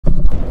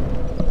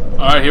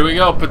Alright, here we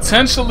go.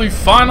 Potentially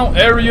final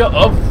area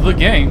of the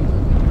game.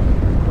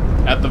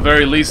 At the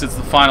very least, it's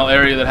the final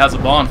area that has a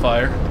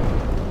bonfire.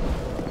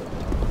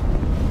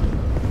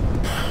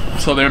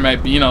 So there may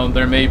be,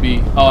 there may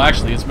be... Oh,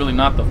 actually, it's really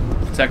not the...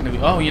 Technically...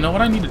 Oh, you know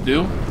what I need to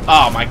do?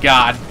 Oh, my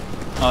God.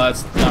 Oh,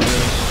 that's not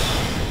really...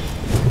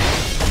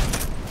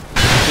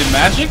 Did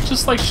magic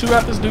just, like, shoot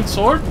at this dude's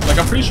sword? Like,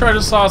 I'm pretty sure I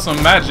just saw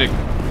some magic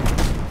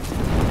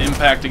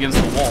impact against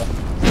the wall.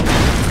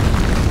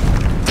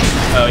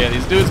 Oh, yeah,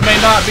 these dudes may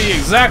not be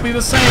exactly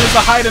the same as the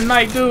Hide and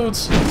Night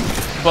dudes,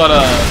 but,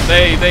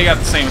 they got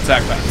the same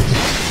attack patterns.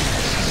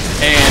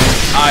 And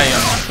I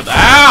am...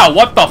 Ow!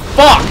 What the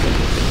fuck?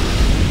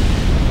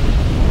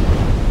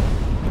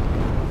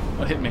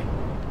 What hit me?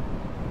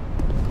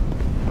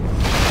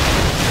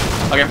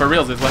 Okay, for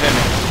reals, what hit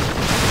me?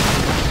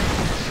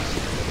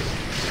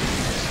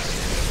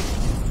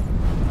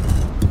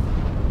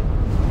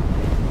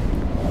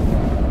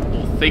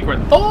 Little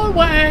secret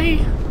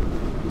doorway!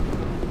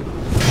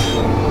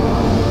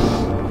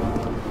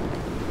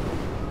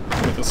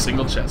 With a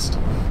single chest.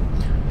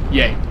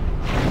 Yay.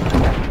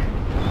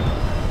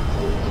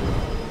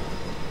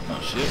 Oh,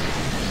 shit.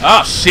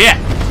 Oh, shit!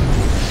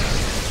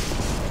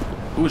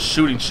 Who is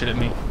shooting shit at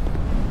me?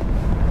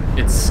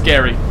 It's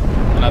scary,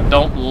 and I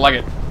don't like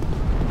it.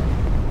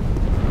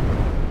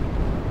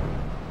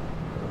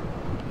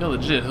 Yo,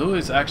 legit, who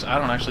is actually... I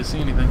don't actually see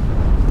anything.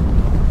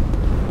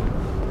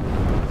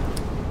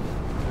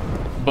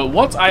 But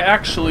what I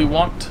actually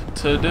want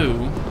to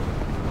do...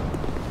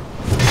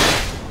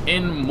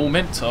 In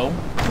momento...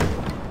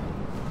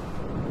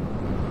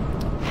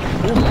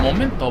 Un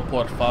momento,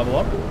 por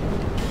favor.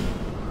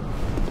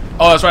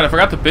 Oh, that's right, I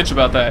forgot to bitch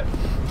about that.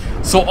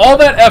 So all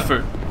that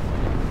effort...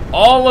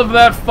 All of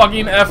that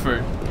fucking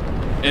effort...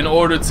 In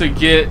order to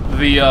get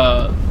the,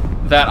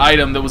 that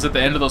item that was at the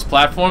end of those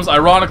platforms...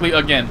 Ironically,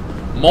 again...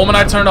 Moment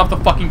I turned off the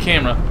fucking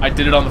camera, I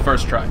did it on the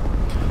first try.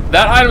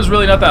 That item's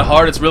really not that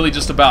hard, it's really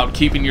just about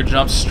keeping your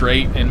jumps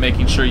straight and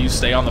making sure you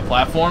stay on the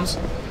platforms.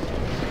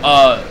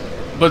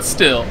 But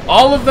still,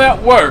 all of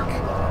that work,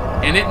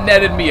 and it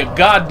netted me a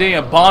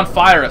goddamn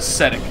bonfire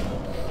ascetic.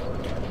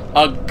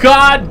 A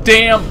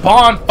goddamn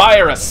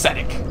bonfire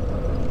ascetic.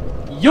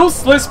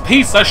 Useless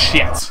piece of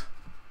shit.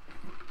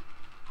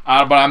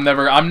 But I'm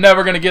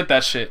never gonna get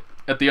that shit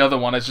at the other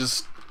one. It's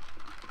just...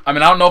 I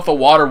mean, I don't know if the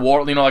water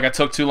wore... like I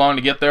took too long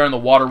to get there and the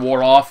water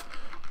wore off.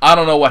 I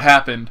don't know what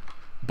happened,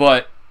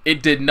 but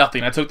it did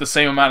nothing. I took the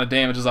same amount of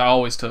damage as I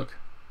always took.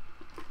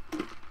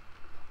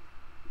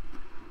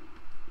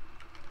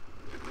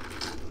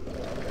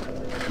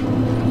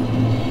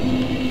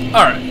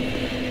 Alright.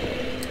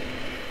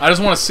 I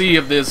just want to see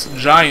if this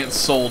giant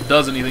soul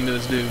does anything to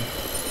this dude.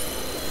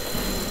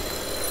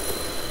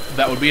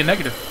 That would be a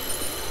negative.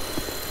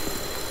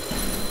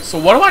 So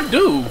what do I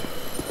do?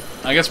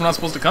 I guess we're not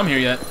supposed to come here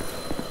yet.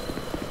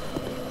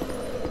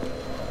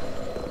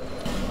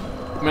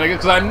 I mean,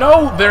 because I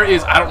know there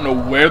is... I don't know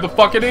where the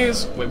fuck it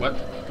is. Wait, what?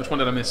 Which one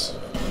did I miss?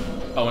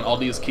 Oh, and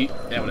Aldia's Keep?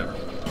 Yeah, whatever.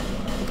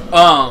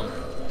 Oh,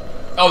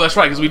 that's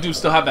right, because we do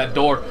still have that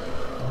door.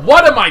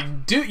 What am I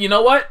do? You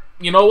know what?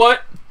 You know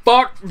what?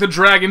 Fuck the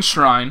Dragon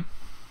Shrine.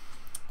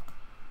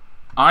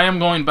 I am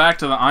going back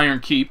to the Iron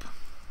Keep.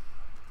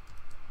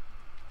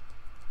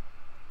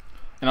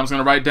 And I'm just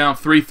going to write down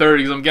 3:30,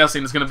 because I'm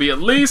guessing it's going to be at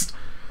least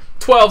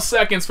 12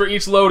 seconds for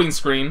each loading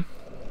screen.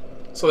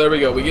 So there we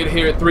go. We get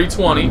here at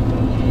 3:20.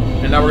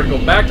 And now we're going to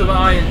go back to the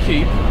Iron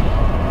Keep.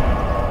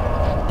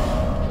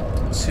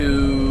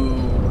 To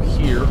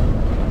here.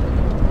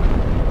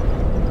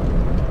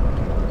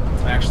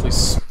 It's actually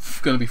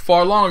going to be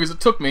far longer as it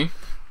took me.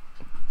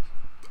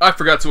 I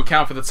forgot to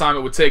account for the time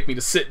it would take me to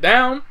sit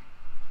down,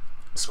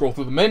 scroll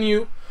through the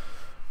menu,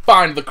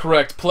 find the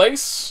correct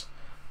place.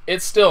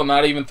 It's still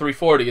not even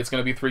 3:40. It's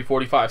going to be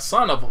 3:45.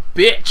 Son of a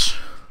bitch.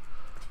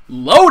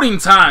 Loading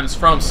times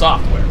from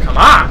software. Come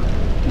on.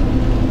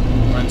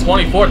 We're in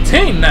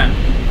 2014 now.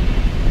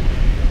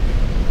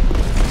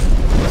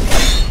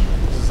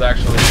 This is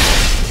actually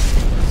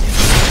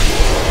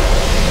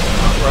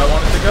not where I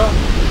wanted to go.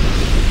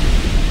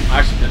 I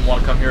actually didn't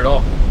want to come here at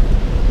all.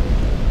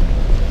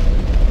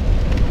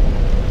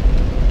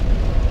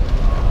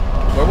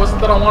 Where was it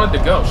that I wanted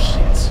to go?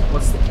 Shit.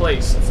 What's the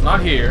place? It's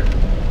not here.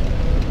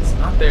 It's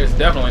not there. It's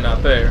definitely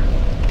not there.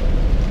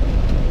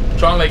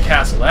 Strong Lake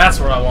Castle. That's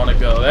where I want to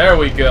go. There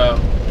we go.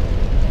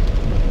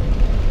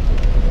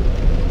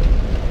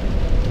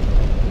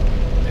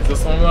 Is this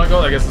the one we want to go?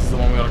 I guess this is the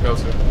one we want to go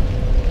to.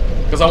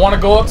 Because I want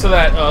to go up to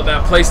that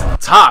that place at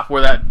the top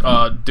where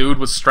that dude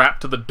was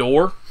strapped to the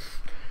door,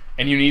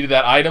 and you needed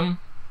that item.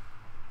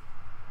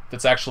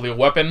 That's actually a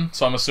weapon.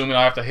 So I'm assuming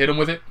I have to hit him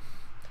with it.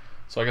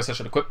 So I guess I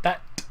should equip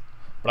that.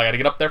 But I gotta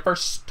get up there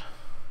first.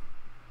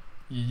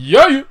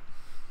 Yeah.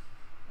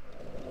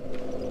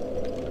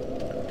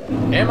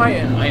 Am I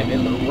in? I am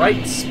in the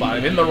right spot.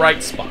 I'm in the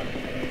right spot.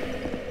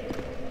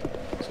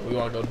 So we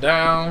want to go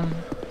down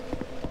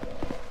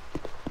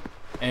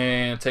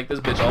and take this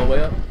bitch all the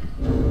way up.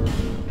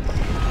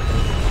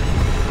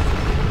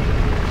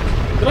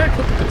 Did I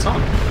equip the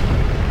katana?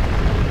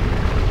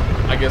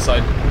 I guess I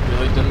did.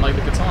 really didn't like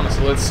the katana.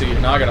 So let's see.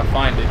 Now I gotta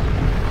find it.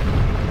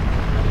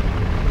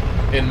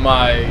 In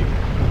my...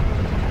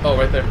 Oh,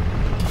 right there.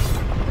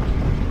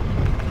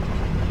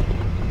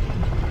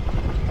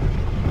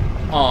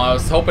 Oh, I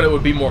was hoping it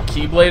would be more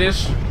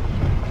Keyblade-ish.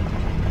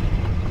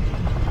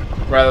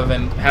 Rather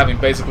than having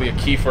basically a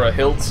key for a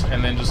hilt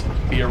and then just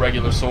be a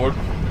regular sword.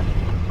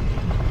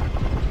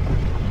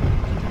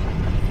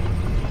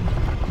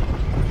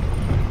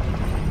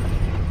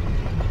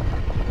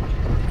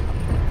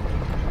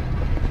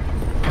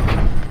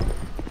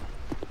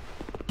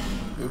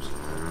 Oops.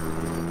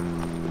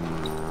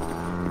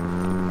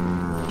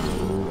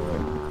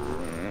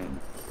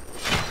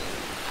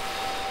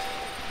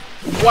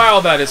 Wow,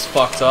 that is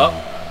fucked up.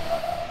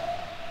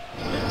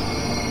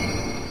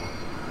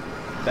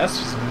 That's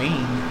just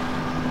mean.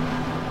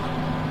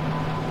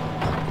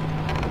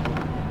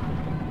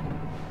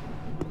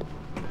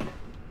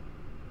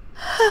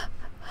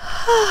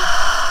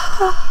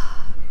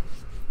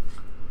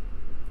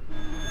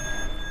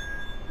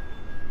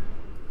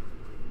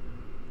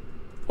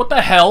 What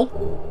the hell?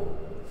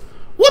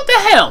 What the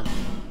hell?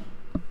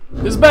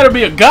 This better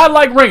be a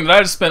godlike ring that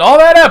I just spent all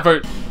that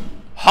effort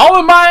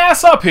hauling my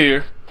ass up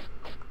here.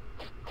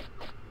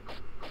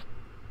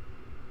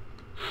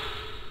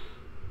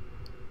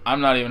 I'm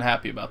not even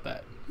happy about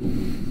that.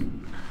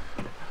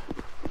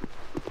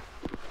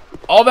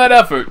 All that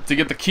effort to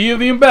get the key of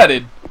the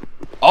embedded.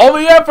 All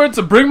the effort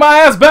to bring my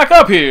ass back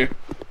up here.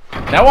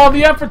 Now all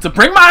the effort to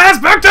bring my ass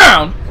back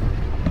down.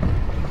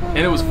 And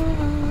it was...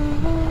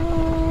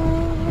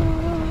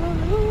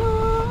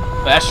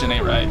 That shit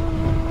ain't right.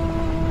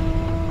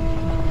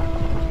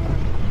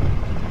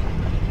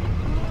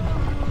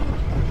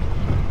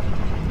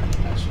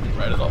 That shit ain't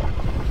right at all.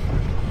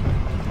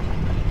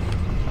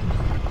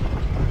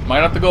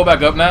 Might have to go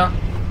back up now.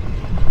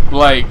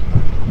 Like,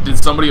 did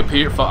somebody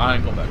appear? I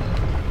ain't going back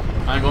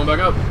up. I ain't going back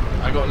up.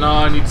 No,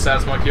 I need to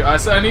satisfy my curiosity. I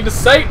said I need to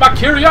sate my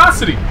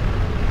curiosity.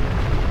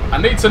 I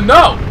need to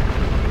know.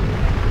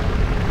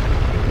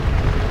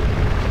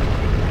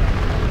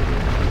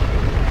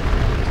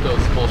 Still,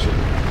 this is bullshit.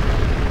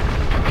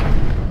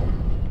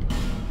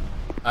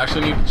 I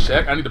actually need to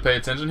check. I need to pay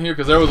attention here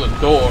because there was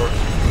a door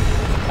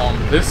on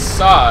this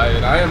side,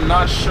 and I am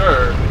not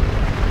sure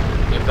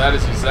if that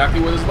is exactly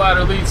where this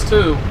ladder leads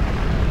to.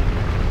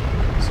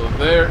 So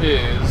there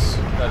is.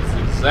 That is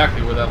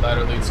exactly where that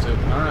ladder leads to.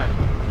 Alright.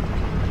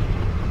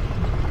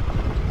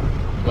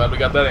 Glad we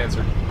got that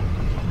answered.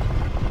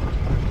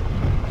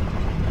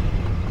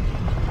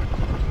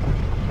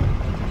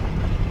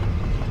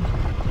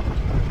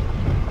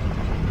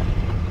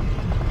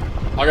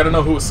 I gotta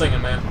know who was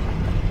singing, man.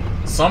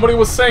 Somebody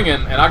was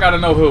singing, and I gotta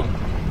know who.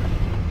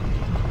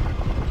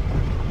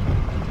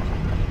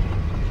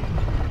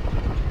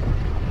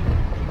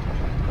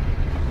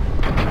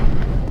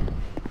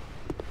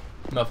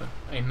 Nothing.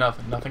 Ain't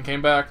nothing. Nothing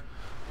came back.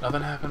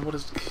 Nothing happened. What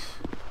is...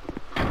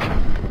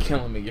 You're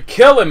killing me. You're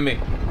killing me!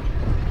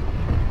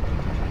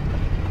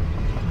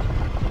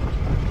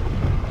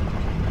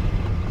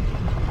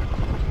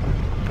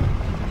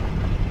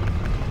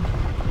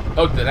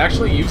 Oh, did it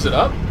actually use it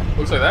up?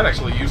 Looks like that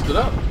actually used it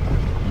up.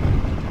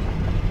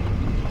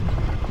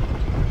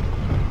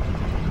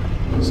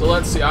 So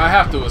let's see. I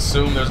have to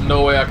assume there's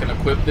no way I can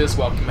equip this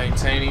while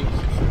maintaining...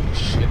 Holy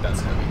shit, that's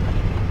heavy.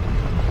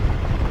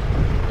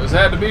 Just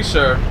had to be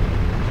sure.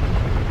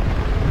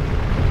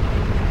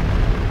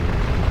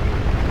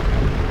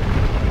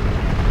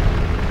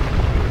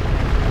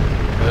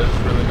 There's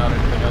really not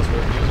anything else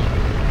worth using.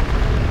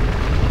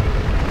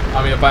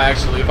 I mean, if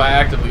I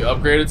actively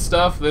upgraded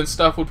stuff, then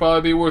stuff would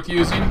probably be worth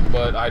using,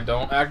 but I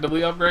don't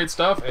actively upgrade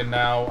stuff, and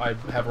now I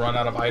have run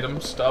out of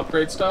items to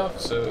upgrade stuff,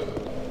 so...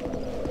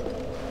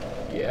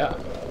 Yeah.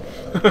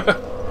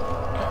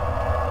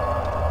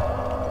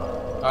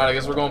 Alright, I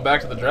guess we're going back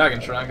to the Dragon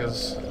Shrine,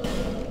 because...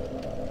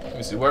 Let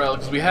me see, where else?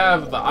 Because we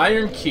have the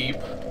Iron Keep.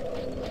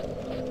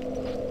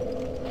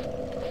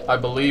 I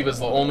believe is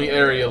the only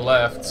area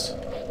left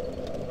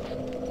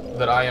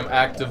that I am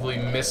actively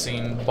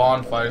missing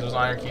bonfires. There's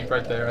Iron Keep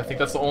right there. I think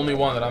that's the only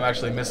one that I'm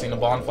actually missing a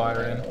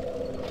bonfire in.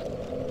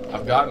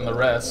 I've gotten the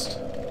rest.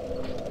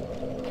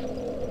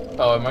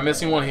 Oh, am I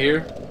missing one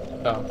here?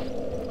 Oh.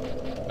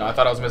 No, I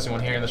thought I was missing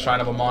one here in the Shrine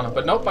of Amana.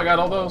 But nope, I got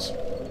all those.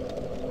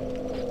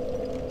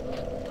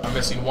 I'm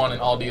missing one in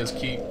Aldea's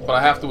Keep. But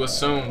I have to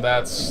assume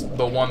that's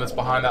the one that's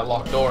behind that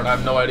locked door. And I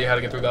have no idea how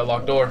to get through that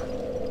locked door.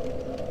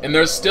 And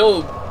there's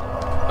still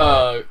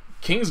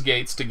King's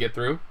Gates to get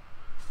through.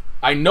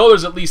 I know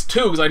there's at least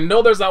two, because I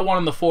know there's that one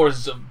in the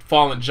Forest of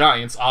Fallen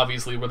Giants,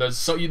 obviously, where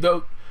there's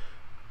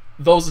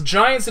those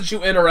giants that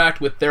you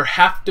interact with. There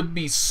has to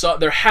be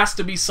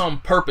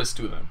some purpose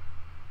to them.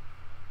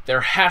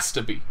 There has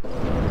to be.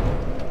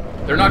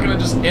 They're not gonna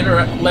just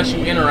let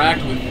you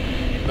interact with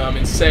them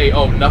and say,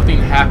 "Oh, nothing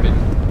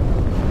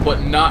happened,"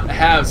 but not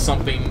have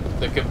something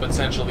that could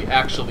potentially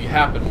actually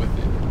happen with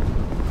it.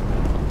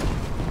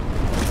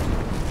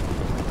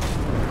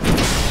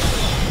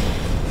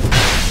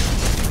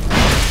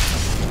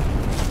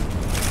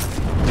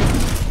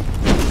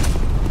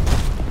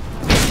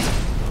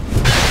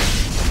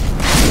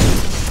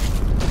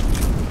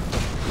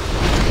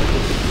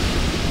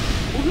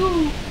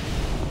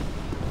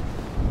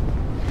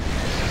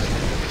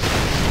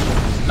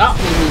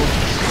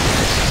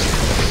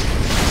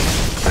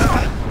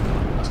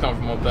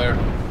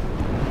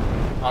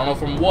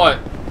 From what?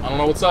 I don't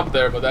know what's up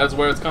there, but that's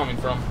where it's coming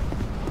from.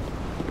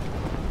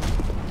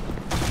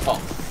 Oh,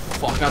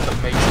 fuck, not the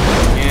mace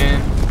again.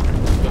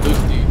 But these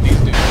dudes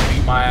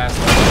beat my ass.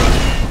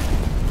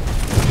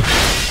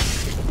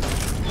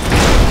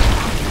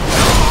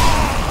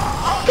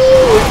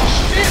 Oh,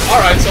 shit.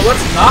 Alright, so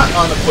let's not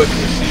unequip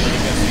the shield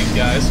against these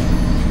guys.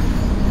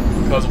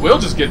 Because we'll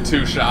just get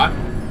 2-shot.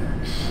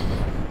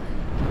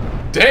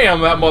 Damn,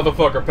 that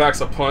motherfucker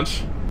packs a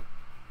punch.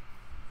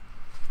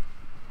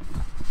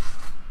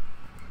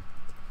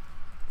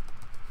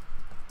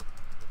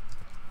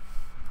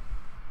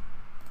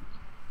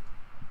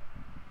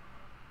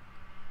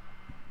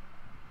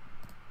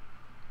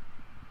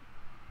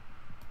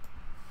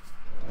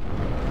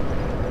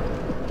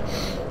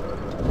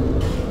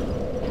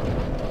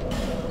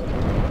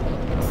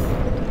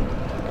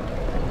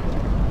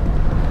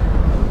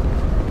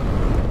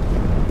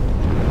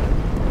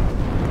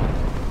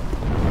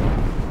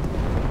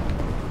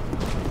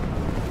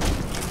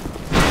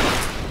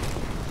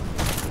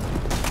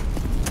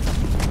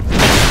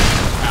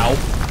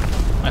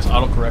 Nice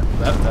autocorrect with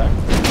that attack.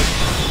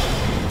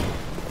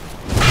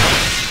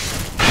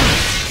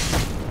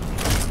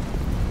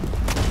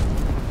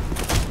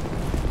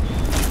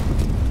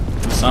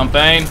 Do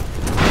something.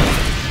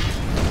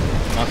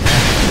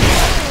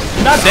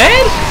 Not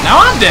dead? Now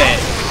I'm dead.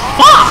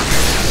 Fuck!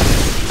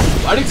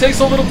 Why did he take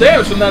so little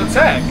damage from that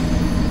attack?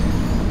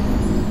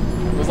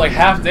 It was like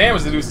half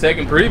damage that he was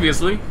taking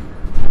previously.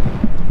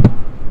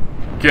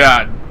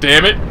 God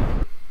damn it.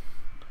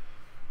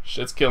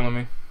 Shit's killing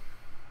me.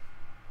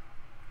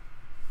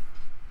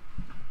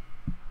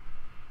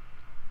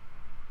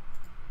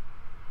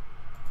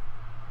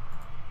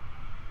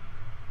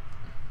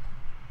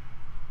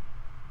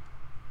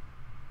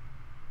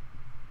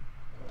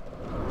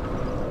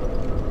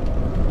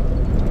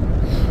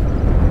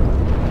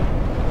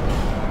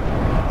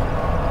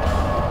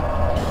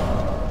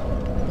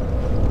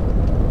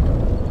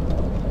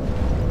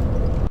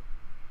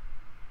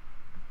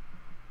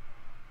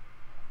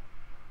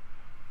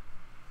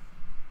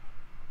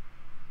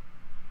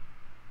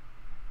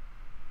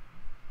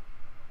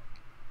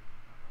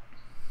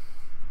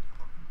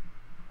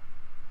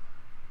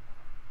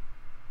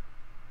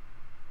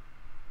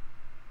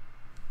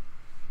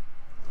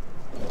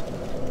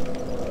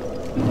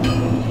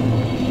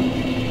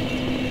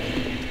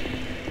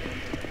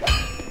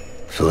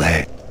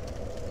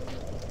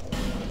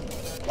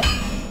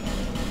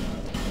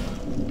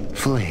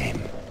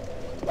 Flame.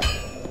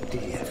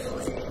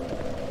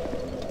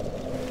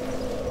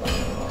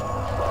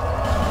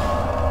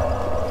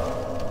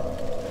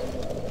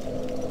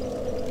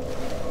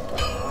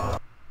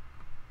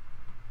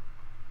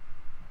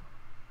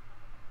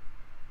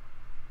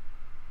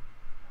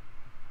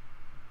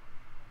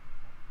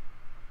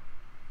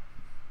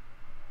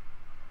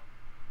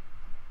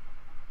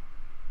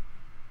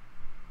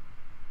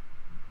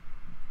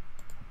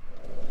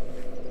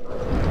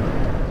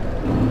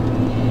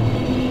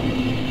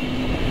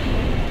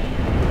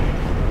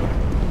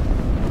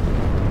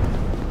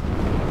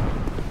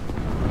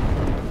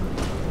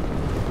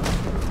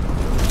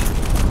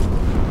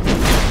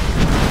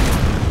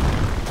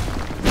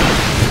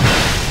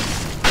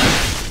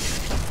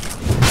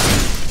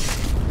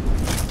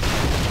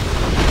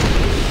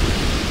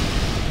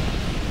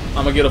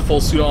 I'm gonna get a full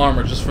suit of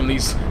armor just from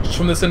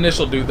this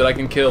initial dude that I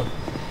can kill.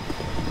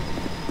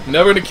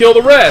 Never gonna kill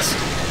the rest.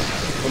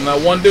 From that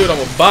one dude, I'm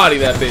gonna body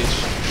that bitch.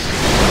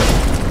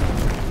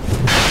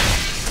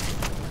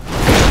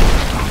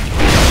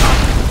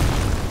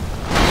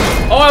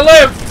 Oh, I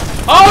live!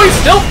 Oh, he's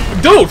still...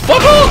 Dude,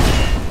 fuck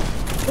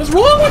off! What's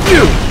wrong with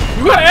you?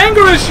 You got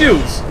anger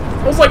issues!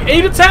 That was like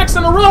 8 attacks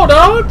in a row,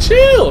 dog!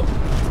 Chill!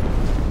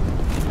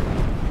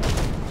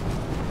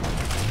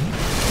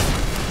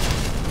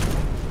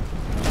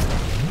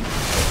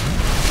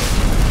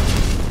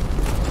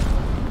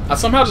 I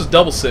somehow just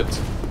double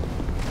sipped.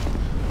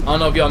 I don't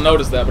know if y'all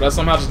noticed that, but I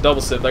somehow just double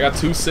sipped. I got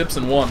 2 sips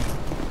in one.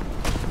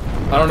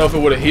 I don't know if it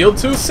would have healed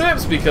 2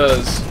 sips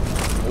because...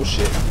 Oh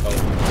shit. Oh.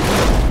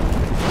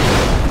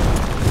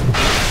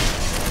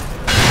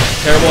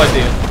 Terrible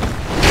idea.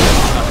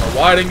 I don't know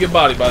why I didn't get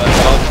bodied by that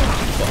dog.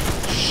 Fuck.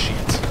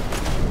 Shit.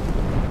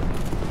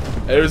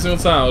 Every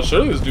single time. Well,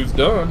 surely this dude's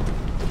done.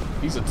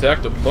 He's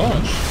attacked a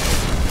bunch.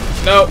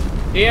 Nope.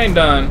 He ain't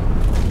done.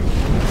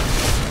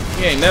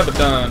 He ain't never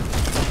done.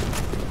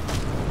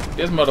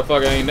 This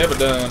motherfucker ain't never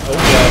done. Oh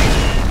god.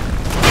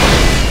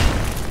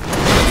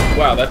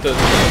 Wow, that doesn't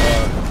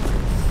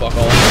fuck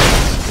all.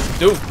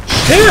 Dude,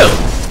 chill!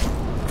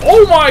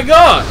 Oh my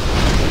god!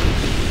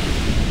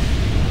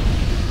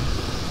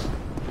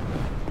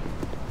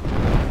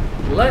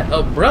 Let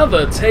a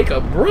brother take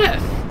a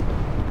breath.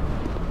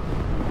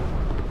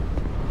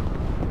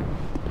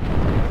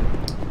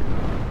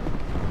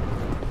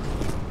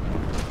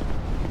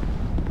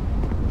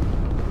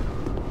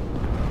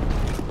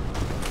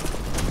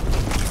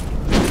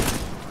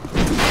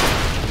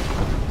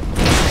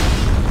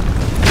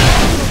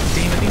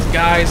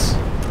 Guys.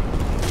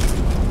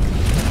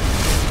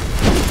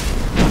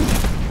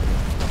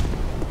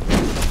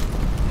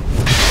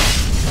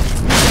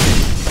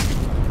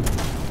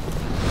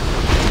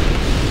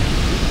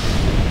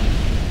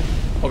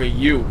 Okay,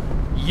 you.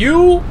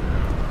 You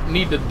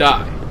need to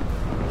die.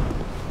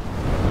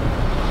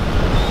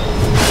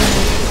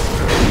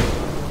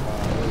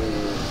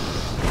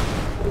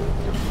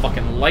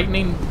 Fucking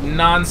lightning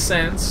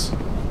nonsense.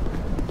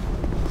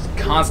 It's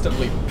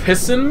constantly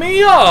pissing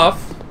me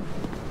off.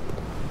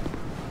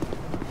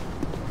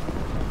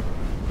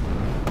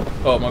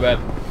 Oh, my bad.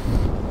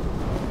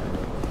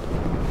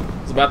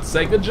 I was about to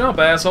say good jump,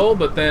 asshole,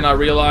 but then I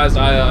realized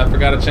I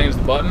forgot to change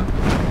the button.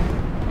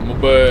 My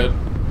bad.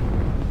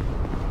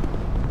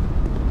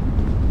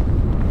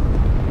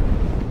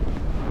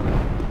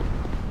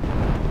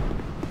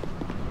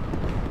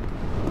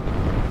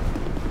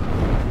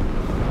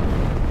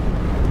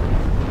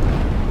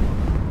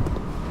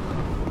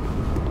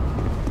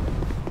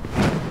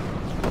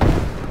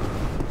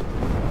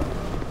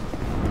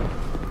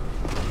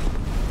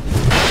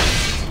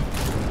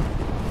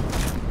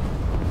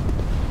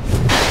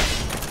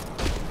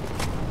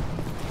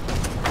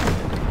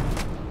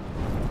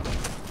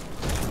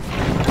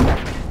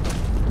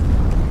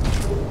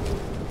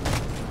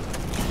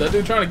 That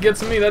dude trying to get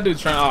to me? That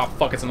dude's trying to... Oh,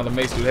 fuck, it's another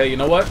mace dude. Hey, you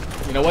know what?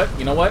 You know what?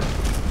 You know what? How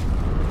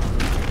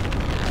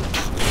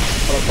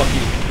about fuck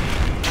you?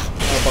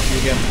 How about fuck you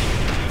again?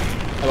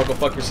 How about go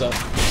fuck yourself?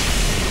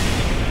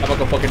 How about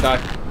go fucking die?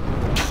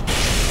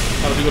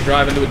 How about you go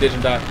drive into a ditch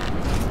and die?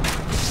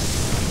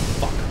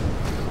 Fuck.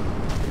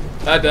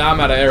 I'm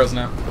out of arrows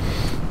now.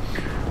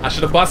 I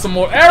should have bought some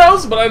more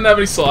arrows, but I didn't have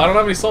any souls. I don't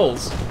have any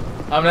souls.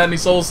 I haven't had any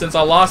souls since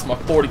I lost my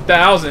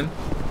 40,000.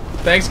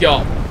 Thanks,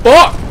 y'all.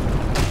 Fuck!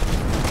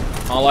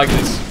 I don't like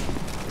this.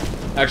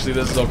 Actually,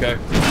 this is okay.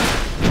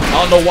 I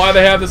don't know why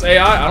they have this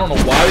AI. I don't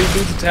know why these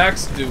dudes'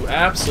 attacks do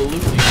absolutely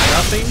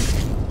nothing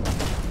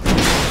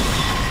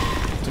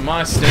to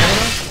my stamina.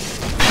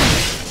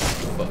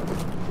 Fuck.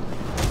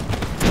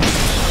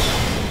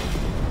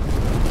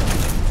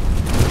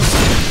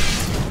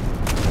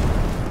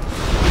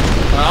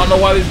 I don't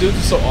know why these dudes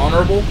are so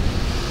honorable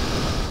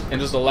and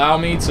just allow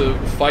me to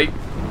fight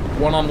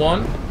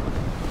one-on-one.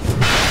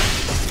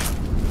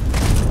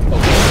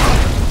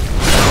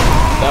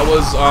 That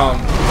was,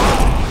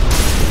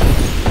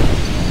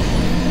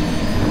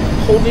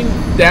 holding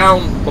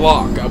down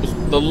block.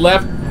 The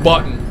left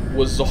button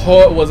was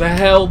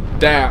held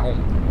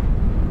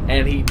down,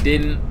 and he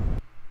didn't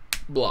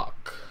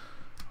block.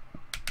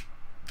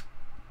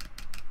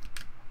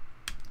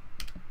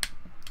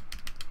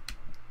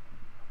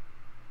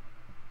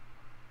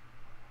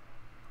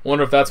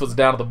 Wonder if that's what's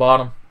down at the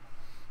bottom.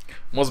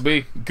 Must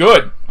be.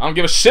 Good. I don't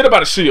give a shit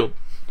about a shield.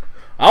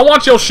 I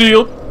want your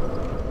shield.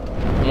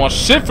 I want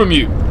shit from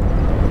you.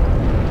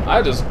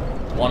 I just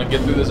want to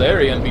get through this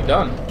area and be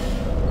done.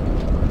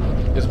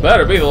 This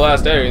better be the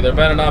last area. There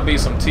better not be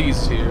some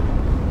teas here.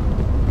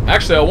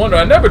 Actually, I wonder.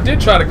 I never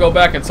did try to go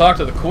back and talk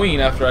to the queen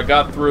after I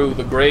got through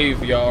the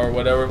graveyard or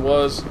whatever it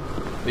was.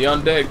 The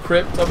undead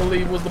crypt, I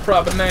believe, was the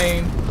proper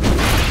name.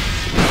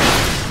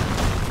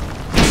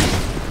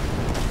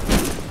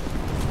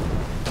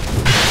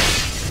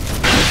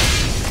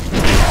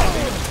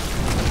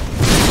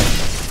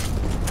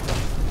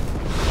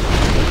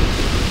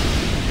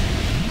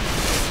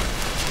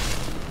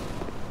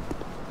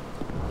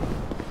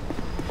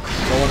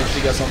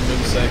 Got something new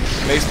to say.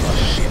 Mason, oh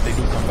shit, they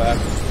do come back.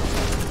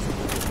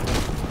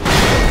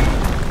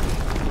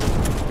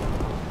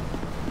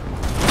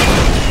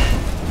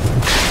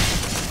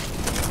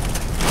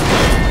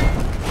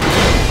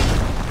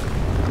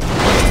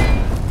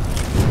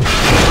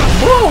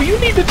 Bro, you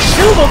need to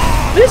chill the...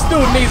 This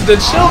dude needs to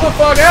chill the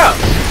fuck out.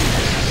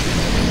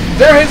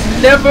 There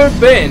has never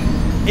been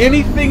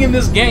anything in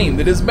this game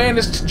that has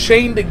managed to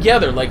chain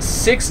together like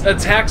 6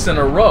 attacks in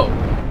a row.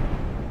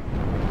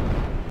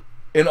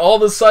 And all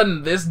of a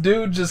sudden, this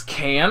dude just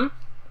can?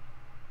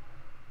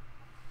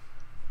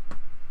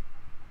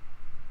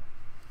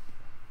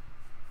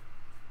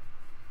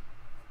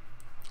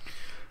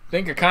 I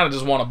think I kind of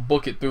just want to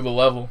book it through the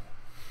level.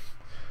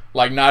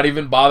 Like, not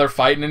even bother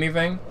fighting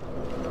anything.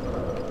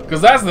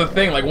 Because that's the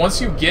thing, like, once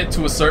you get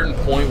to a certain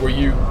point where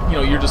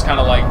you're just kind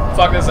of like,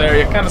 fuck this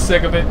area, kind of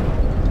sick of it,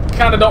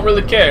 kind of don't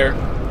really care,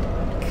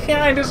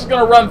 kind of just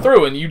gonna run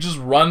through, and you just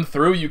run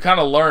through, you kind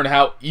of learn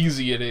how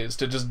easy it is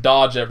to just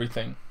dodge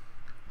everything.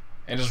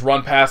 And just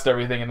run past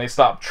everything, and they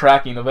stop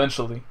tracking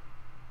eventually.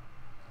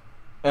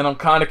 And I'm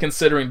kind of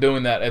considering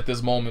doing that at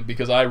this moment,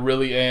 because I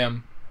really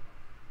am.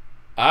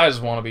 I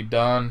just want to be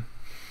done.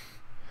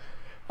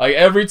 Like,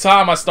 every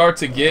time I start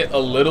to get a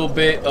little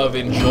bit of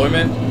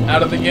enjoyment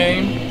out of the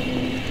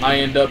game, I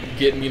end up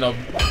getting,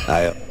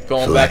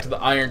 going back to the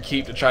Iron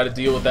Keep to try to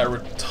deal with that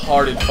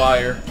retarded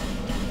fire.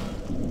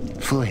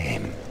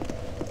 Flame.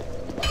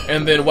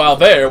 And then while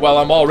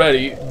I'm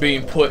already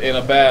being put in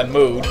a bad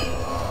mood,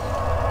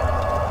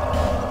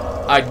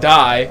 I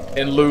die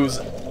and lose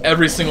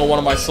every single one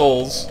of my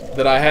souls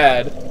that I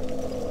had,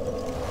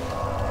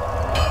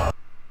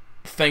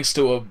 thanks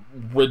to a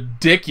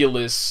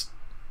ridiculous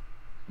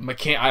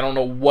I don't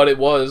know what it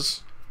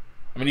was.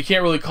 I mean, you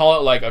can't really call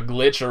it like a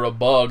glitch or a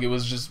bug. It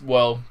was just,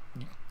 well,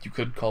 you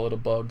could call it a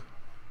bug.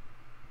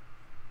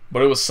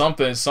 But it was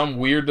some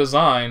weird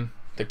design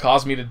that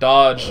caused me to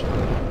dodge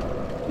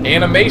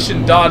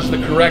Animation dodged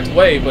the correct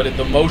way, but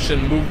the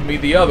motion moved me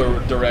the other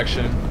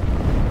direction.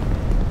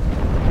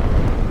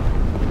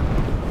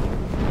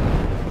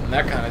 And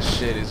that kind of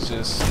shit is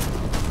just...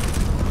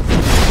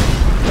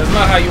 That's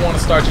not how you want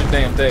to start your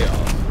damn day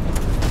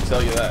off. I'll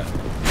tell you that.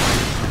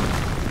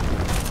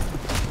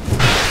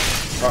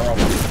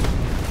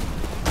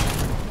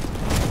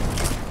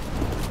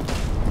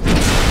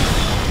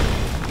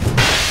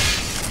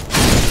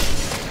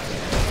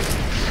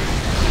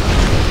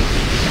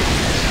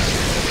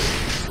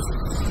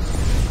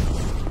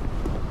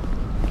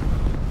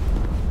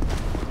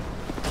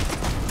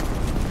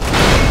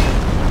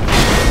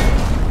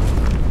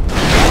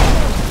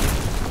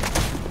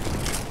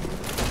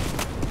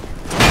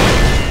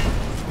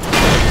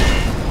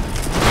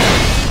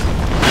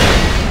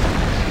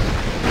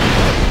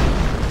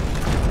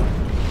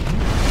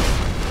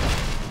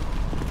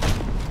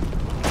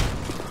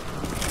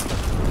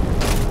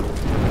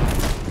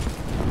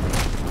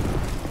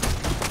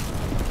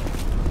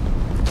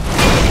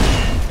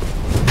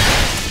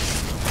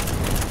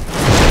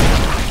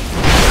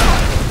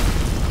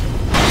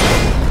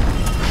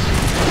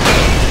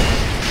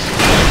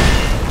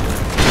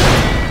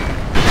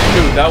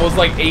 That was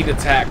like 8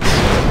 attacks,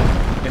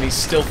 and he's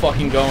still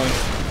fucking going.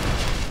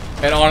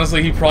 And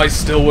honestly, he probably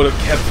still would have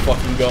kept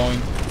fucking going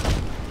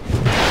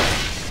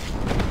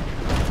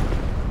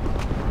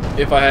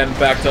if I hadn't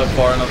backed up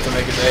far enough to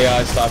make his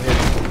AI stop hitting.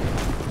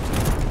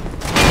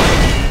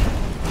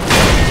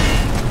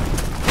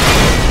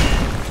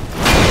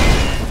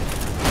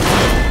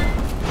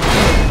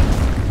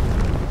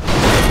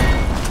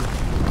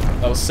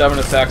 That was 7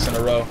 attacks in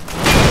a row.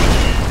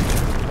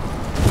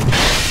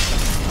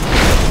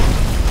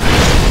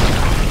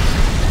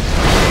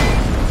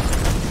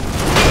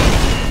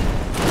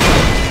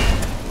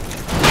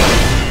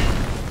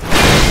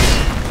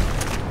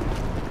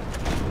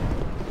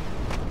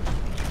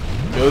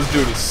 This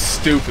dude is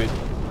stupid.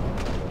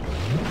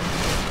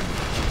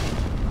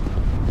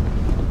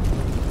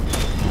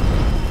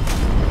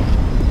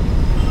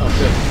 Oh,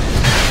 good.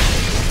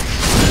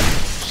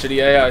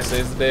 Shitty AI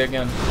saves the day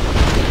again.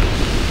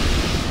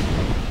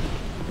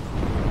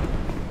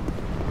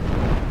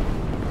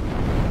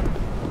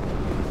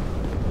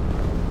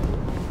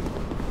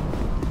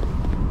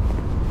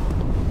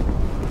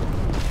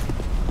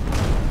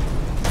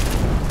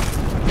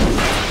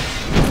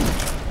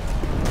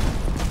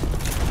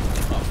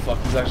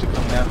 He's actually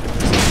coming after me.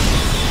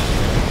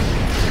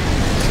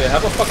 Say, how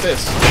about fuck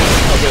this?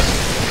 Oh,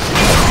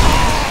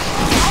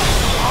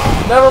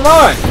 good. Never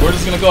mind. We're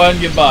just gonna go ahead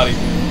and get bodied.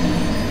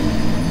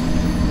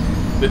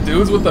 The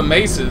dudes with the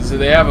maces,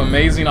 they have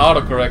amazing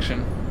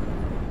autocorrection.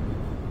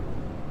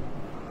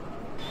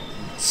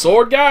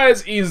 Sword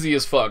guys, easy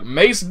as fuck.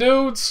 Mace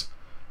dudes,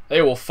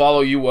 they will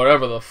follow you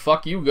wherever the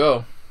fuck you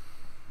go.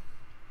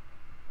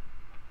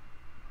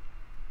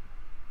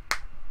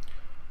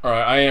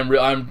 Alright,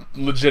 I'm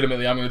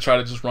legitimately, I'm going to try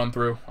to just run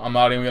through. I'm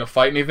not even going to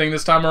fight anything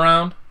this time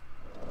around.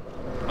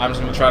 I'm just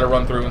going to try to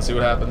run through and see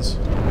what happens.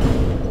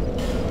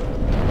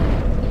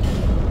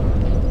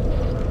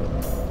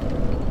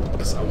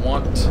 Because I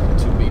want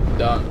to be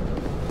done.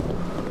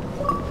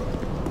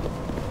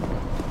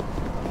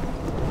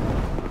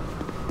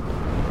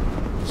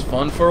 It was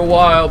fun for a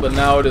while, but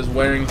now it is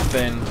wearing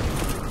thin.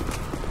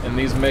 And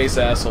these mace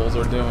assholes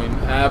are doing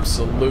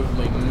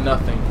absolutely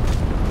nothing.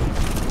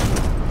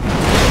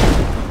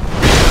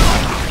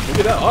 Look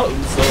at that auto,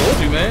 so I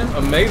told you, man.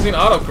 Amazing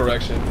auto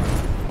correction.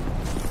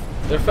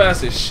 They're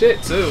fast as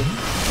shit too.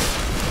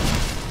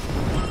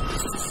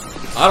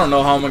 I don't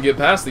know how I'm gonna get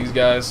past these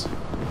guys.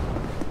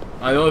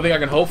 The only thing I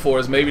can hope for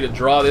is maybe to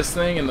draw this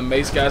thing and the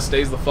mace guy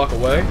stays the fuck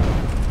away.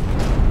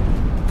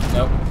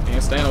 Nope, he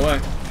ain't staying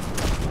away.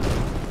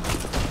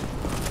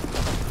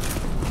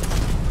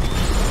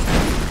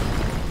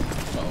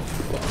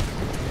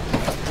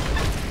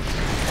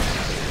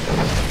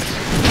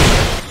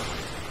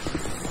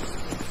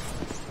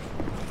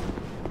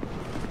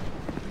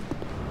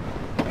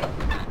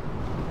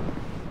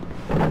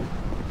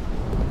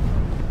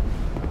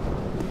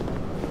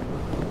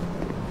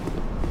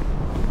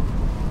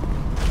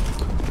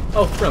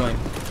 Oh, thrilling.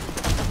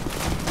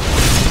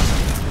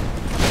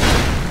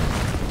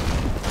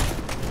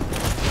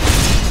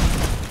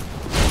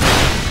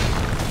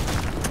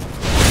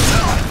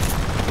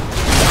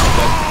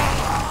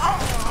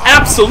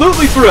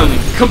 Absolutely thrilling.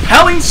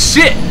 Compelling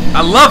shit.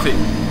 I love it.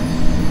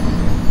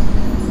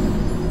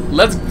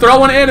 Let's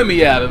throw an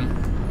enemy at him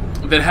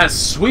that has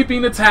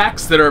sweeping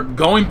attacks that are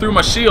going through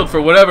my shield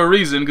for whatever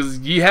reason, because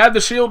he had the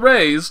shield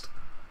raised,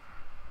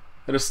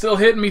 that are still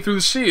hitting me through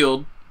the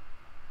shield.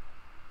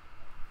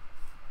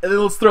 And then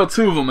let's throw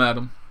 2 of them at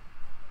him.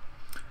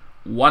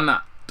 Why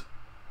not?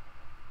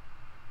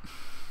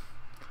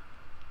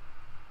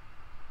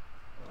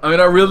 I mean,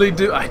 I really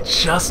do. I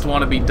just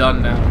want to be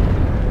done now.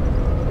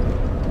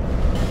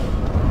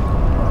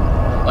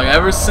 Like,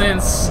 ever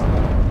since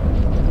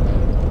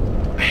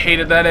I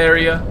hated that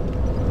area.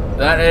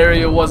 That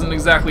area wasn't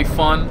exactly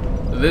fun.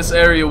 This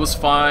area was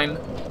fine.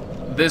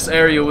 this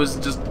area was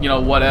just, you know,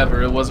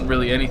 whatever. It wasn't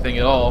really anything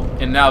at all.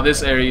 And now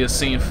this area is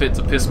seeing fit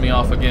to piss me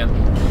off again.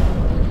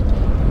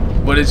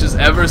 But it's just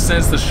ever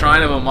since the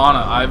Shrine of Amana,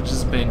 I've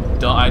just been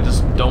done. I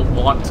just don't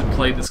want to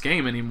play this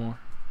game anymore.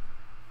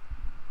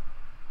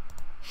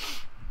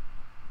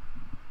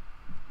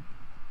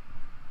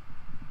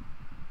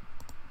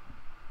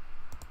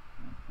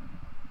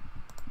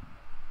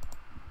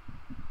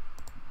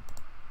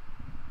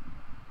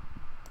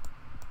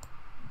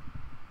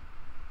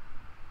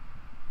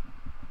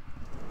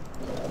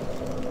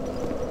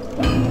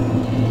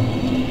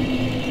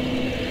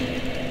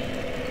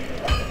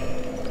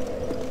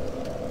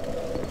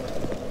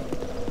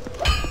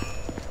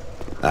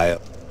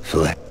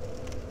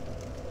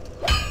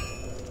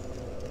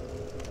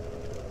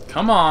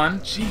 Come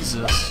on,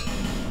 Jesus.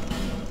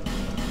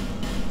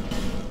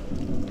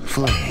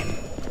 Flame.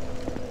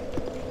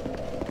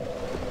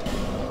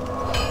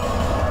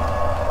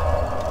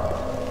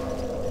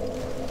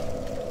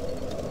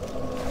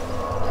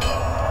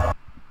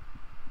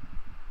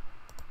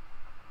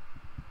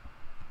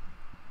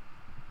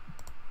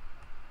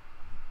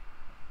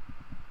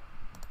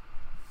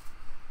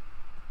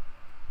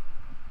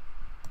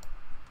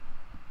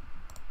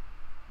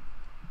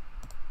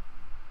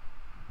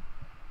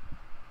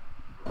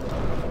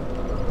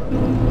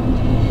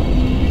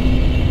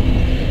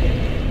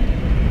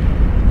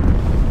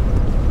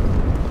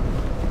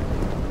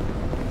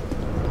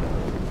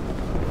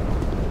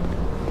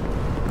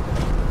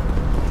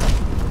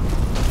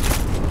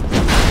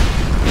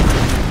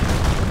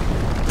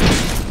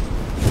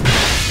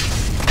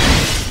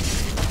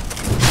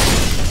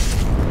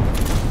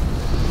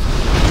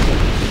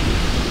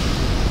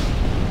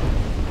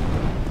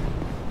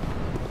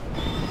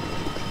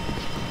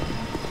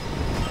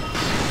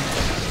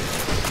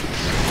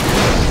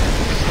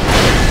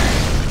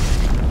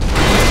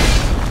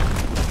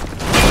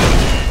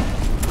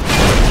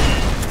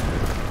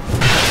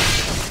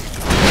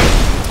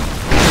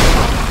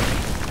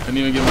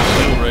 Couldn't even get my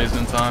shield raised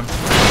in time.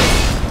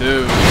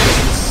 Dude,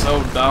 this is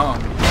so dumb.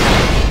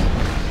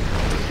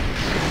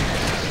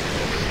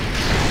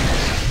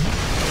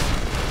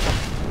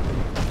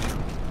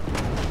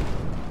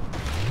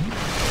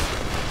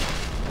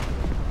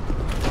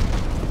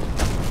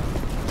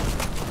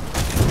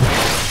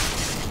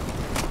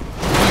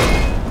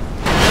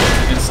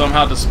 And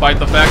somehow, despite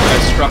the fact that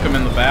I struck him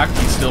in the back,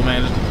 he still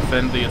managed to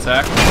defend the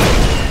attack.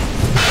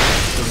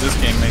 Because this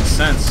game makes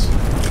sense.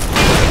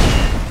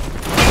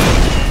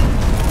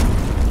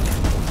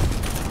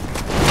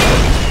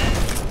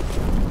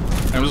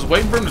 I was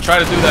waiting for him to try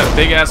to do that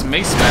big-ass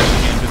mace smash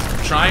again,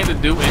 because trying to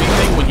do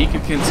anything when he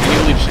could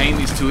continually chain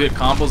these two-hit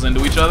combos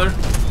into each other,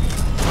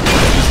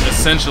 just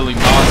essentially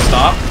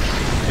non-stop,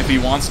 if he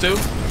wants to.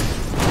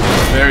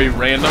 Very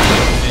random,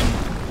 and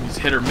he's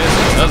hit or miss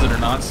if he does it or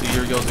not. See,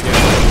 here he goes again.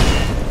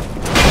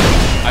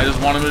 I just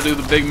want him to do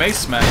the big mace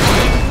smash.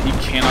 He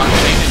cannot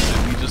chain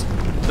into it.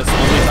 That's the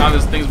only time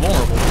this thing's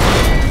vulnerable.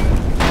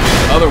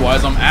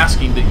 Otherwise, I'm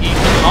asking to eat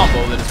the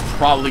combo that is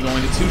probably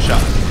going to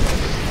two-shot.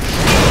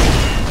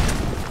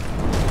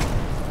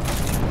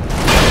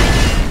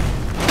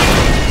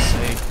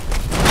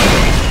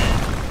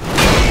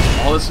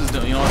 All this is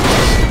doing, you know what?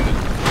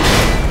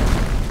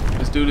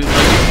 This dude is like,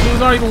 this dude's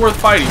not even worth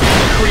fighting.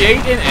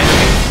 Create an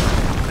enemy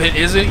that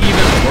isn't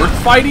even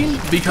worth fighting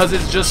because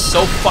it's just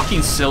so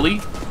fucking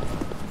silly.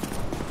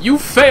 You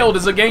failed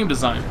as a game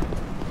designer.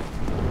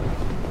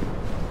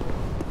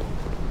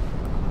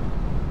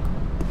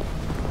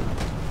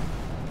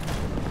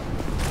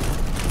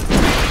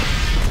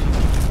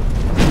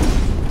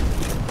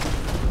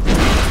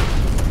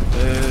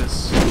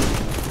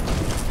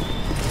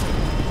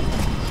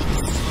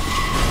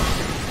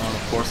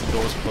 The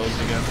door's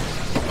closed again.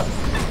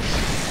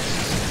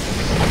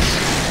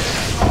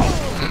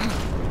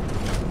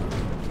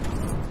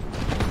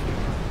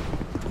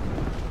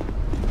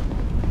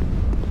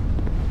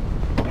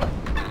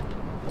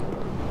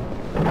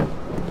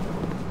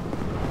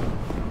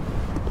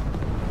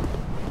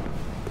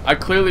 I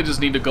clearly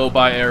just need to go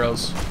buy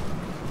arrows.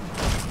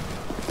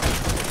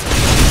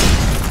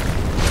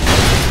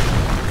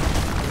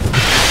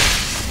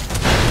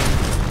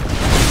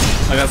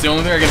 Like, that's the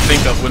only thing I can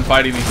think of when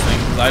fighting these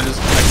things. I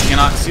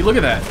cannot see. Look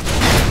at that.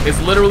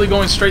 It's literally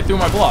going straight through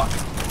my block.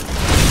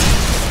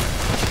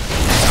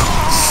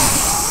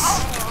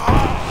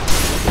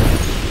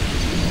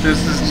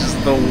 This is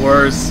just the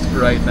worst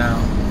right now.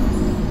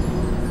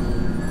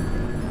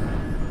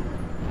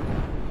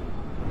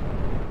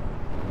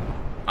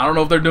 I don't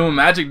know if they're doing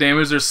magic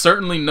damage. There's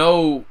certainly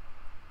no...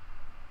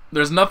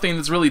 There's nothing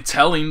that's really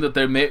telling that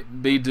they may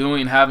be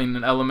doing having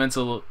an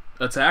elemental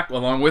attack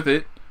along with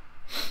it.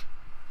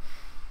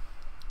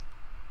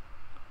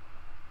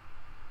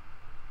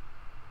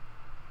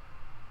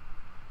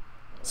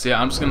 So yeah,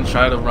 I'm just gonna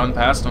try to run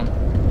past him.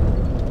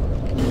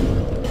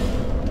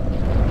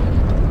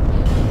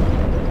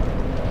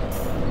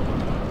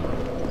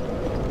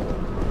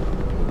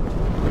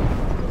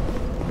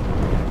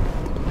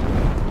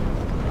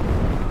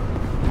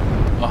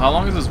 Well, how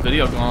long is this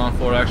video going on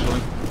for,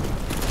 actually?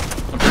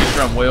 I'm pretty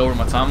sure I'm way over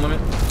my time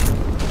limit.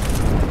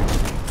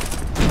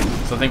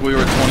 So I think we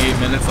were at 28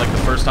 minutes, like the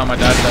first time I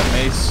died to that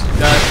mace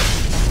guy.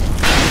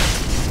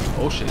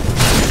 Oh shit.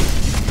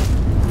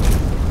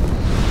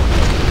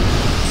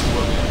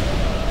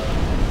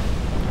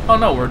 Oh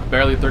no, we're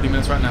barely 30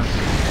 minutes right now.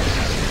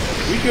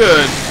 We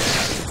good.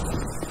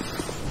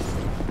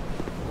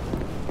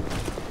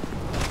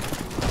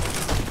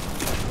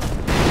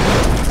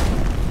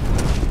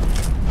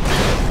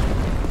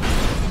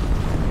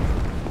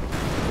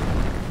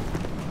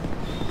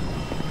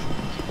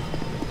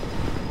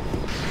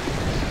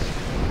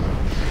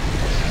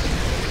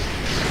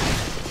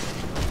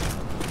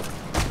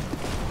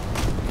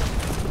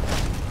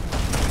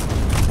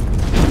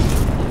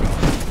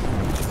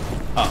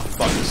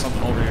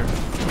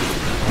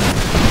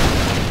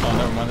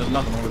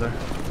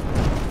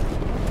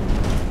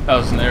 That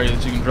was an area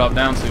that you can drop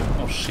down to.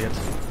 Oh shit.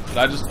 Did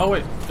I just... Oh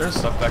wait, there's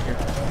stuff back here.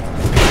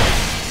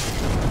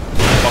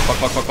 Fuck, fuck,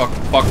 fuck, fuck, fuck,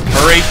 fuck.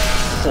 Hurry!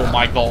 Oh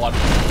my god.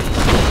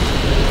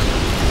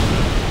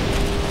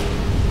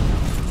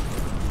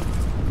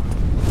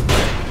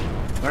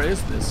 Where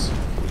is this?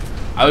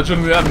 I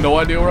legitimately have no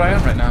idea where I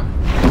am right now.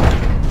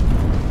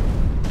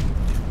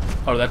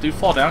 Oh, did that dude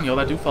fall down? Yo,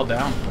 that dude fell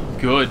down.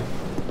 Good.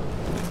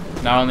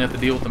 Now I only have to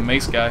deal with the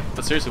mace guy.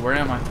 But seriously, where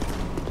am I?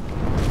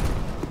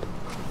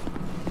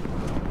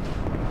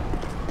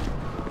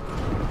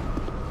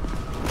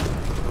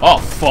 Oh,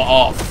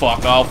 oh, fuck.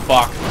 Oh,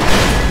 fuck.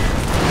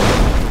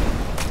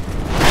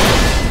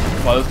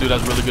 Wow, this dude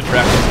has really good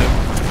traction, too.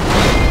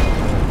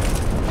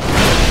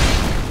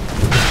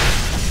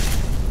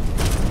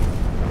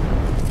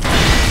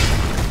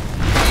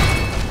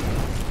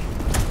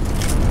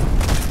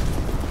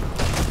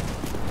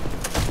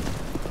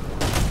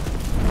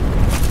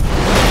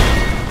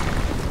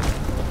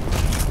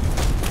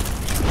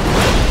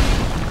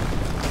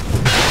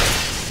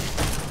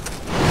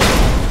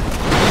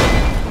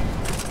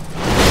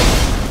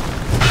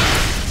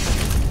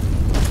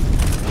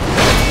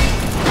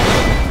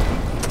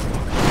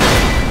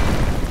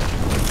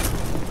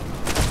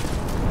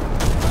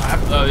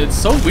 It's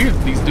so weird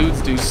that these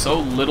dudes do so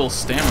little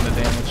stamina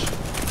damage.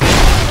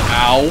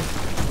 Ow.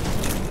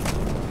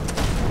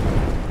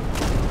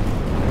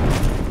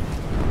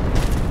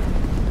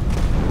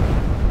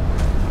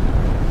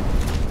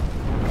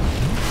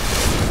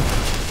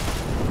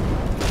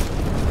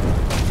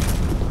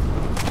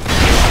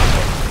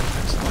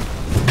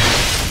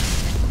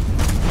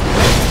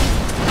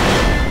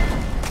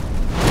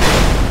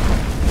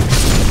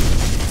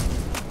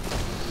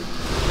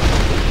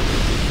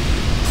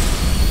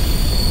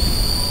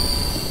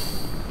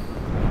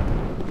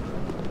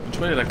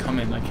 Where did I come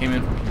in? I came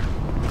in from here.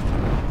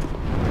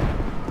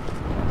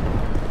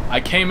 I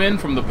came in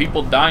from the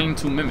people dying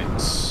to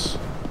mimics.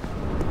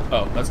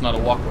 Oh, that's not a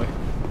walkway.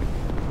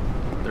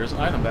 There's an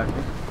item back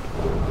here.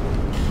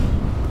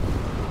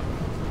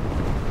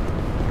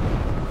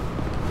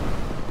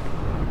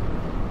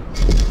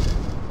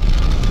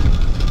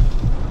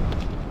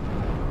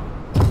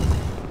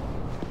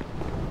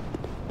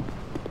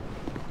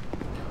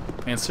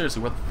 Man,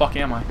 seriously, where the fuck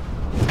am I?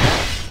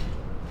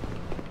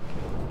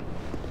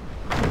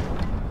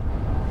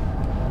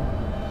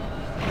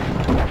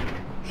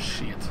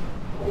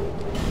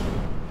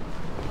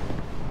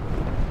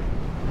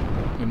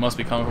 Must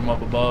be coming from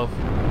up above.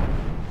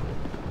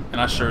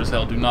 And I sure as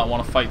hell do not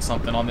want to fight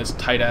something on this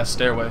tight-ass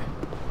stairway.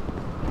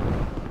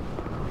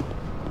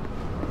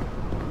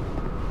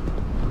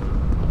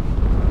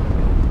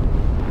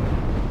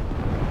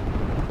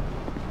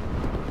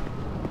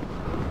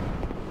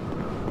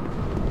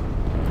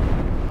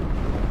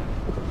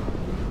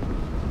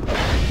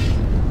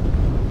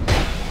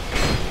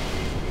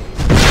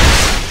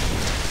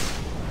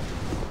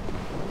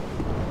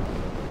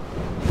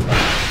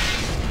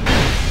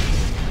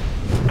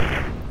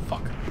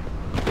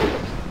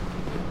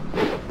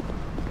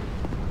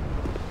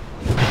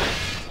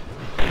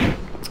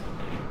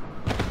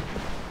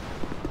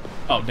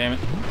 Oh, damn it.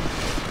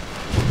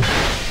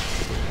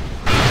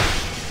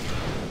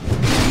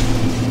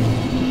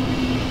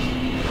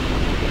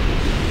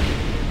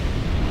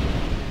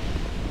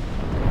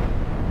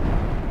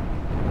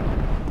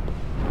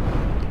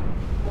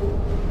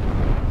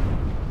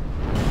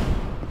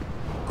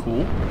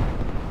 Cool.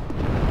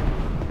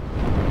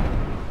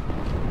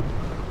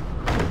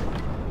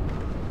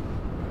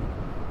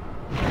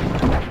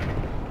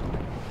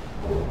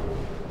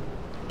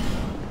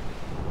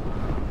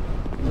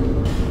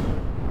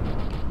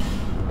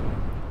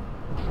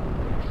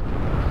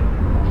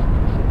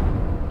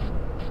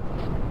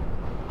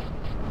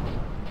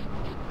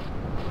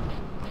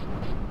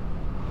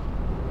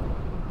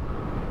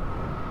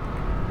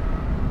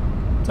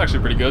 It's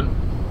actually pretty good.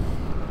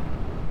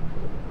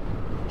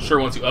 Sure,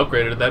 once you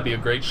upgraded it, that'd be a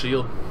great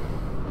shield.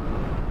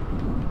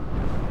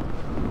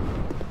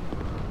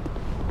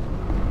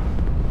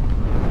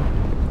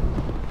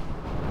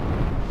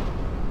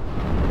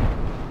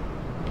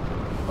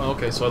 Oh,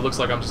 okay, so it looks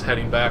like I'm just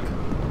heading back,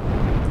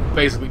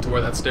 basically to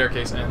where that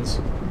staircase ends.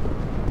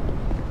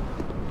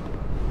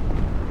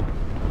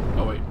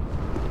 Oh wait.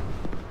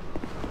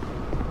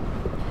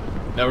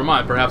 Never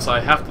mind, perhaps I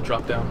have to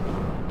drop down.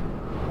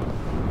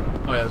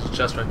 Oh yeah, there's a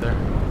chest right there.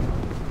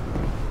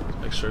 Let's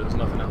make sure there's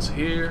nothing else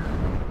here.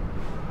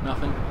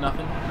 Nothing.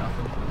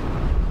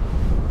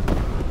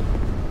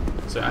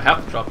 So I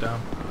have to drop down.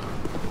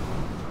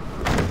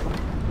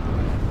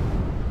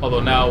 Although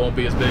now it won't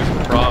be as big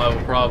of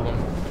a problem.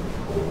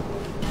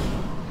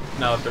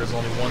 Now that there's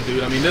only one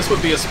dude. I mean, this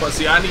would be a spot.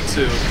 See, I need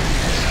to...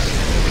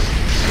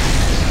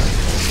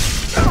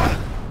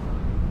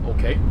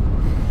 Okay.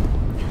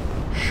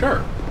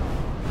 Sure.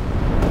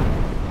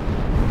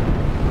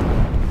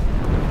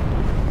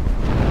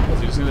 Is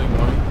he just gonna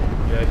ignore me?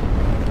 Yay.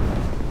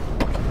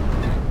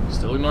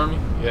 Still ignore me?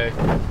 Yay.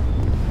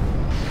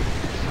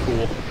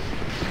 Cool.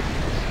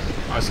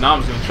 Alright, so now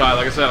I'm just gonna try,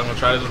 like I said, I'm gonna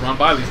try to just run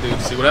by these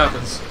dudes, see what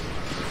happens.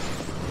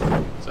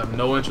 So I have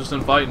no interest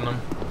in fighting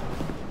them.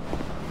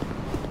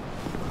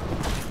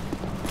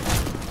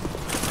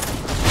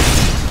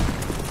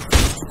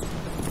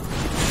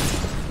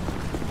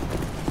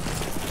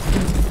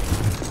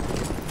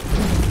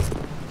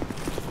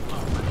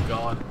 Oh my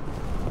god.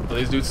 Are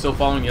these dudes still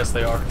following? Yes,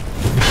 they are.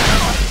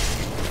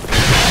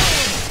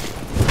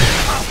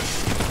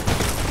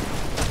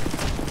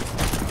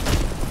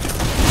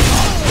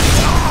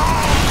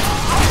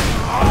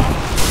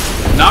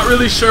 Not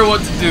really sure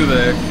what to do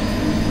there,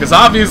 because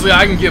obviously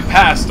I can get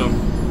past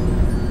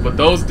them, but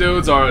those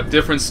dudes are a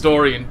different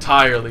story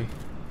entirely.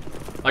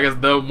 Like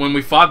when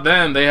we fought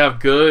them, they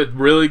have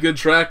really good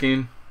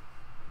tracking.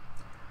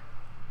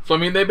 So I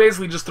mean, they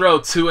basically just throw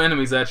 2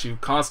 enemies at you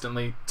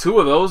constantly. 2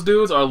 of those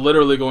dudes are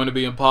literally going to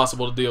be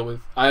impossible to deal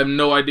with. I have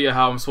no idea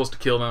how I'm supposed to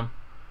kill them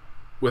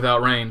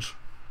without range.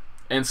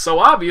 And so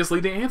obviously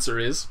the answer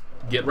is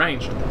get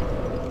ranged.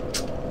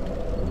 So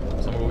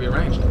I'm gonna go get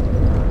ranged.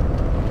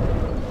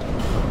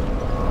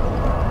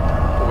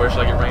 Where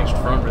should I get ranged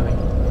from, really?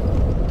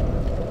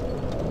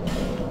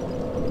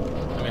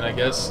 I mean, I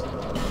guess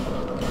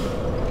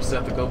I just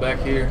have to go back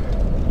here.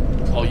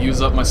 I'll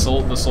use up the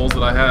souls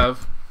that I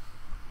have.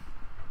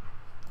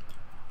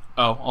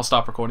 Oh, I'll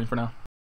stop recording for now.